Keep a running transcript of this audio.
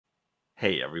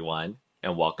Hey everyone,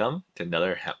 and welcome to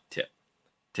another hemp tip.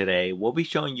 Today we'll be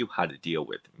showing you how to deal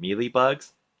with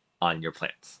mealybugs on your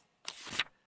plants.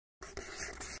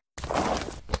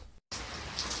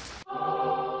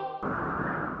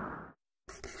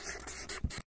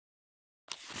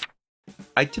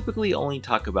 I typically only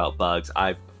talk about bugs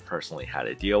I've personally had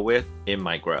to deal with in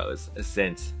my grows,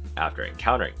 since after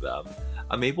encountering them,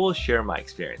 I'm able to share my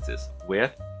experiences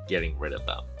with getting rid of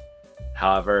them.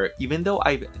 However, even though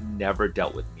I've never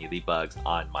dealt with mealybugs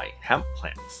on my hemp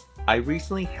plants, I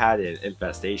recently had an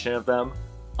infestation of them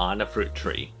on a fruit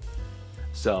tree.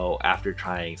 So after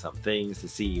trying some things to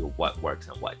see what works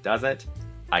and what doesn't,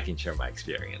 I can share my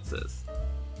experiences.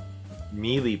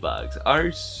 Mealybugs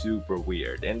are super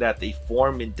weird in that they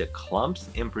form into clumps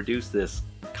and produce this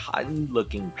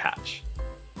cotton-looking patch.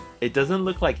 It doesn't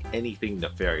look like anything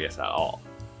nefarious at all.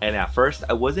 And at first,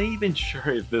 I wasn't even sure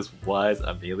if this was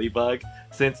a mealybug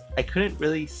since I couldn't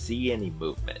really see any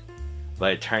movement.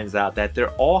 But it turns out that they're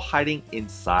all hiding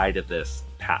inside of this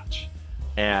patch.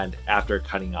 And after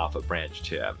cutting off a branch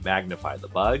to magnify the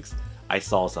bugs, I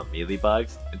saw some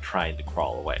mealybugs trying to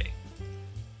crawl away.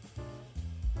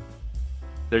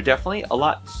 They're definitely a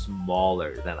lot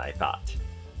smaller than I thought.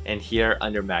 And here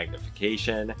under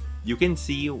magnification, you can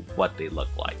see what they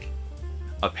look like.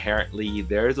 Apparently,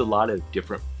 there's a lot of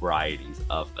different varieties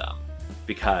of them,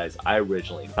 because I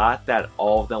originally thought that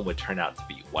all of them would turn out to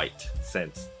be white,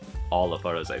 since all the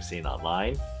photos I've seen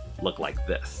online look like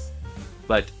this.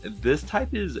 But this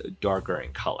type is darker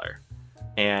in color,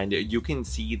 and you can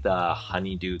see the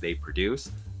honeydew they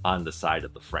produce on the side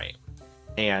of the frame.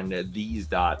 And these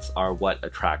dots are what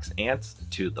attracts ants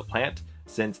to the plant,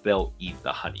 since they'll eat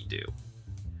the honeydew.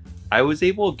 I was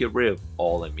able to get rid of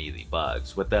all the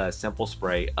mealybugs with a simple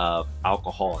spray of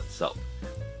alcohol and soap.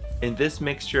 And this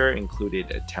mixture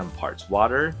included 10 parts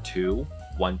water to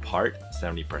 1 part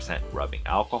 70% rubbing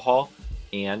alcohol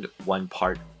and 1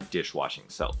 part dishwashing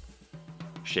soap.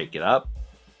 Shake it up.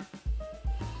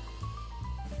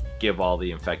 Give all the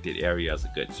infected areas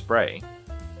a good spray.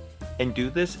 And do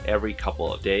this every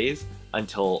couple of days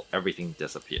until everything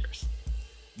disappears.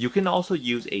 You can also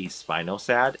use a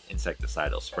spinosad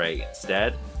insecticidal spray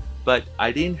instead, but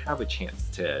I didn't have a chance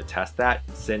to test that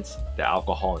since the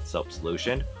alcohol and soap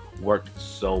solution worked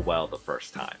so well the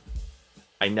first time.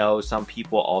 I know some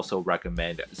people also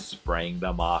recommend spraying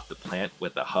them off the plant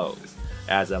with a hose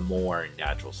as a more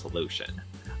natural solution,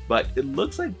 but it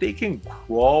looks like they can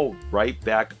crawl right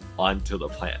back onto the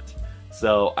plant,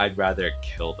 so I'd rather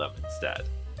kill them instead.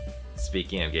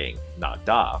 Speaking of getting knocked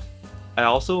off, I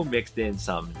also mixed in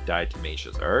some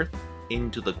diatomaceous earth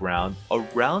into the ground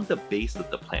around the base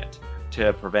of the plant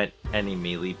to prevent any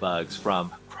mealybugs from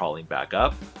crawling back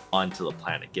up onto the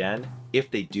plant again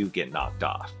if they do get knocked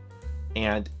off.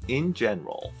 And in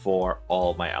general, for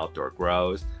all my outdoor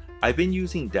grows, I've been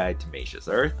using diatomaceous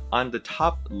earth on the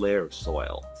top layer of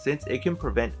soil since it can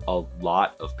prevent a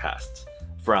lot of pests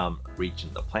from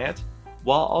reaching the plant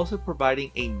while also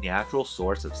providing a natural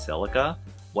source of silica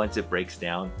once it breaks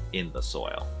down in the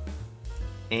soil.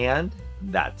 And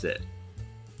that's it.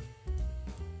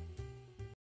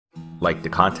 Like the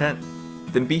content?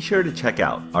 Then be sure to check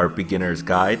out our beginner's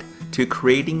guide to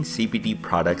creating CBD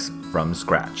products from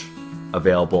scratch,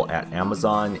 available at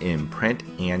Amazon in print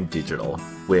and digital,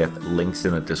 with links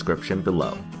in the description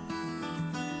below.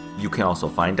 You can also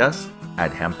find us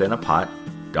at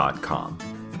hempinapot.com.